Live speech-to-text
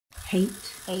Hate.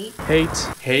 Hate. Hate.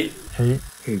 Hate. Hate.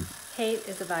 Hate. Hate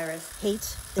is a virus.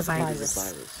 Hate is a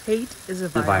virus. Hate is a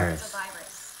virus.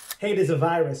 Hate is a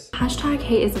virus. Hashtag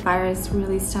hate is a virus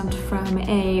really stemmed from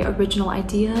a original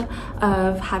idea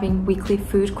of having weekly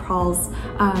food crawls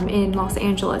in Los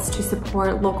Angeles to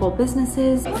support local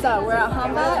businesses. So we're at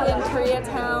Hamba in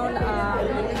Koreatown.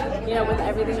 You know, with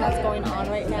everything that's going on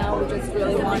right now, we just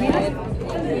really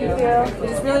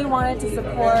wanted to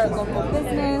support local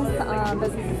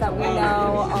businesses that we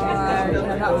know are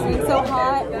not doing so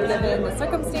hot given the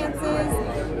circumstances,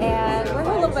 and we're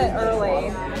a little bit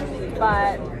early,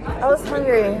 but I was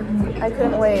hungry. I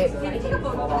couldn't wait.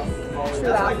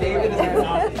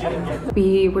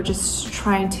 We were just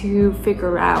trying to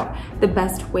figure out the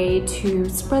best way to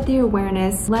spread the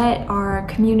awareness, let our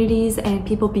communities and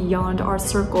people beyond our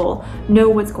circle know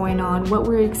what's going on, what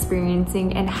we're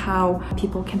experiencing, and how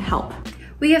people can help.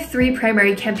 We have 3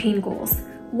 primary campaign goals.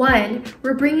 1,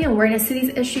 we're bringing awareness to these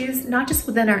issues, not just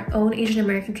within our own Asian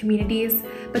American communities,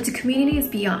 but to communities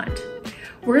beyond.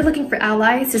 We're looking for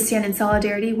allies to stand in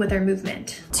solidarity with our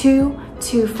movement. 2,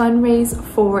 to fundraise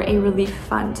for a relief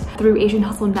fund. Through Asian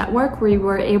Hustle Network, we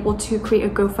were able to create a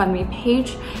GoFundMe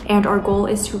page, and our goal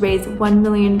is to raise $1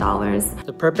 million.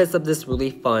 The purpose of this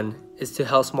relief fund is to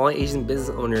help small Asian business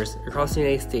owners across the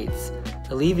United States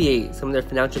alleviate some of their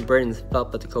financial burdens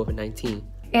felt by the COVID-19.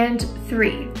 And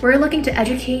 3, we're looking to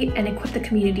educate and equip the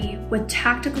community with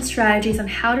tactical strategies on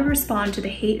how to respond to the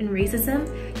hate and racism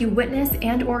you witness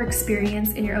and/or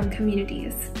experience in your own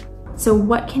communities. So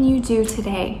what can you do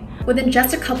today? Within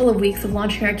just a couple of weeks of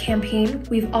launching our campaign,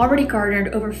 we've already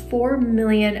garnered over 4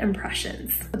 million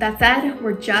impressions. With that said,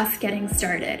 we're just getting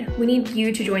started. We need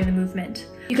you to join the movement.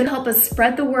 You can help us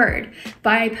spread the word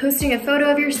by posting a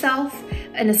photo of yourself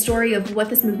and a story of what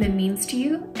this movement means to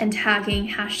you and tagging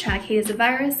hashtag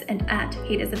 #HATEISAVIRUS and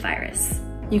 @HATEISAVIRUS.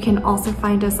 You can also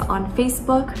find us on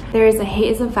Facebook. There is a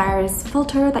Hate is a Virus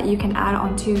filter that you can add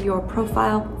onto your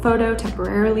profile photo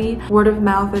temporarily. Word of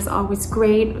mouth is always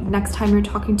great. Next time you're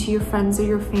talking to your friends or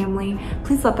your family,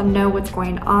 please let them know what's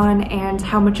going on and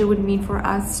how much it would mean for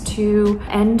us to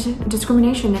end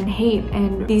discrimination and hate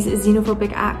and these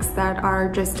xenophobic acts that are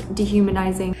just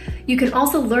dehumanizing. You can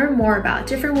also learn more about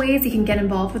different ways you can get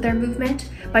involved with our movement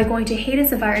by going to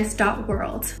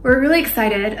HATEISAVIRUS.world. We're really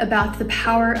excited about the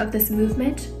power of this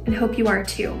movement and hope you are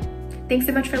too. Thanks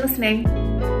so much for listening.